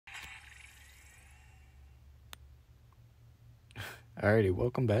Alrighty,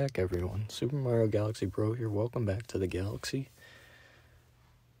 welcome back, everyone. Super Mario Galaxy Bro here. Welcome back to the Galaxy.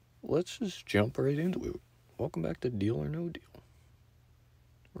 Let's just jump right into it. Welcome back to Deal or No Deal.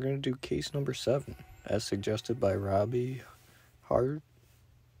 We're going to do case number 7, as suggested by Robby Harju,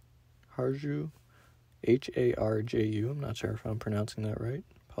 Harju. I'm not sure if I'm pronouncing that right.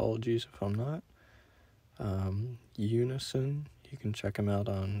 Apologies if I'm not. Unison, you can check him out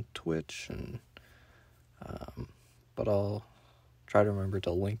on Twitch, and but I'll try to remember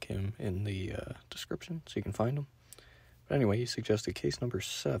to link him in the description so you can find him. But anyway, he suggested case number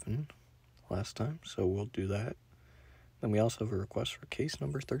 7 last time, so we'll do that. Then we also have a request for case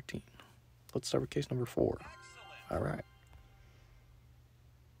number 13. Let's start with case number 4. All right.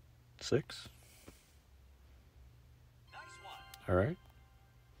 6. All right.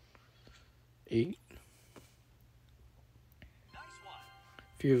 8.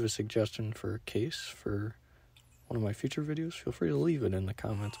 If you have a suggestion for a case for one of my future videos, feel free to leave it in the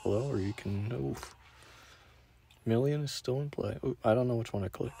comments below, or you can... Oof. Million is still in play. Ooh, I don't know which one I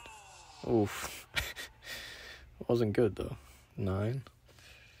clicked. Oof. It wasn't good, though. 9.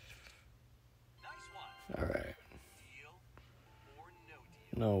 Alright.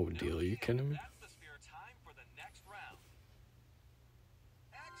 No deal. Are you kidding me?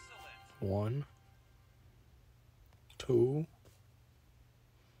 1. 2.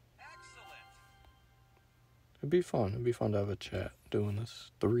 It'd be fun. It'd be fun to have a chat doing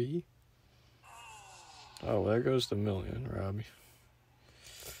this. 3. Oh, there goes the million, Robby.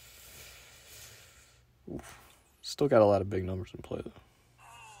 Oof. Still got a lot of big numbers in play, though.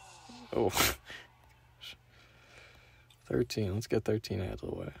 Oh. 13. Let's get 13 out of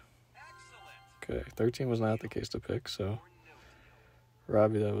the way. Okay, 13 was not the case to pick, so...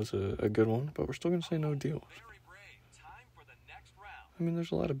 Robby, that was a good one, but we're still going to say no deal. I mean,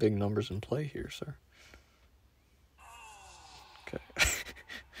 there's a lot of big numbers in play here, sir. Okay.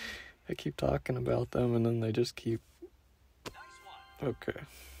 I keep talking about them, and then they just keep... Okay.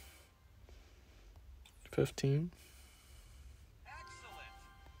 15.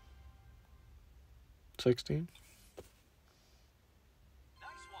 16.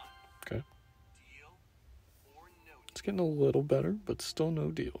 Okay. It's getting a little better, but still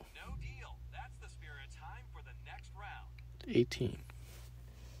no deal. 18.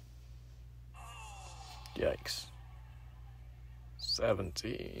 Yikes.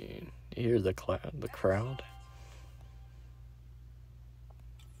 17. You hear the crowd? Excellent.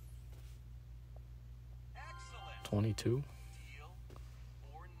 22.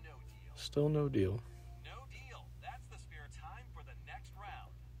 Still no deal.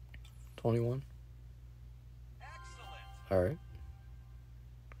 21. All right.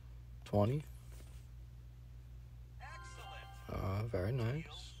 20. Very nice.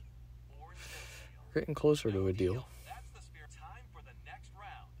 We're getting closer to a deal.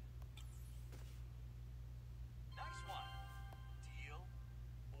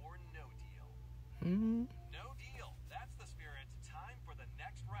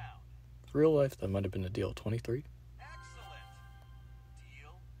 'Real life, that might have been a deal. 23.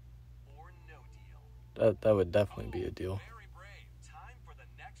 That would definitely be a deal.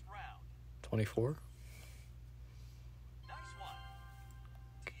 24.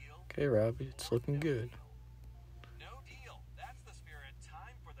 Okay, Robby, it's looking good.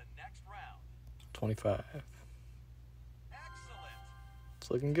 25.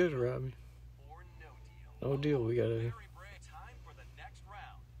 It's looking good, Robby. No deal. We gotta...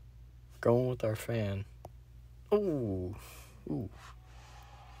 Going with our fan. Ooh. Oof.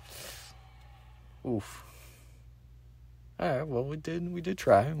 Oof. Alright, well, we did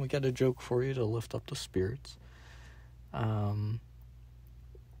try. We got a joke for you to lift up the spirits. I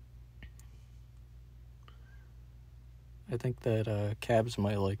think that Cabs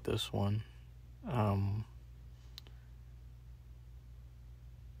might like this one.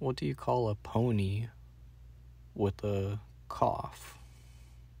 What do you call a pony with a cough?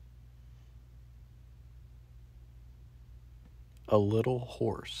 A little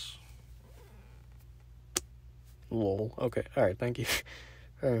horse. Lol. Okay, alright, thank you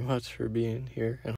very much for being here.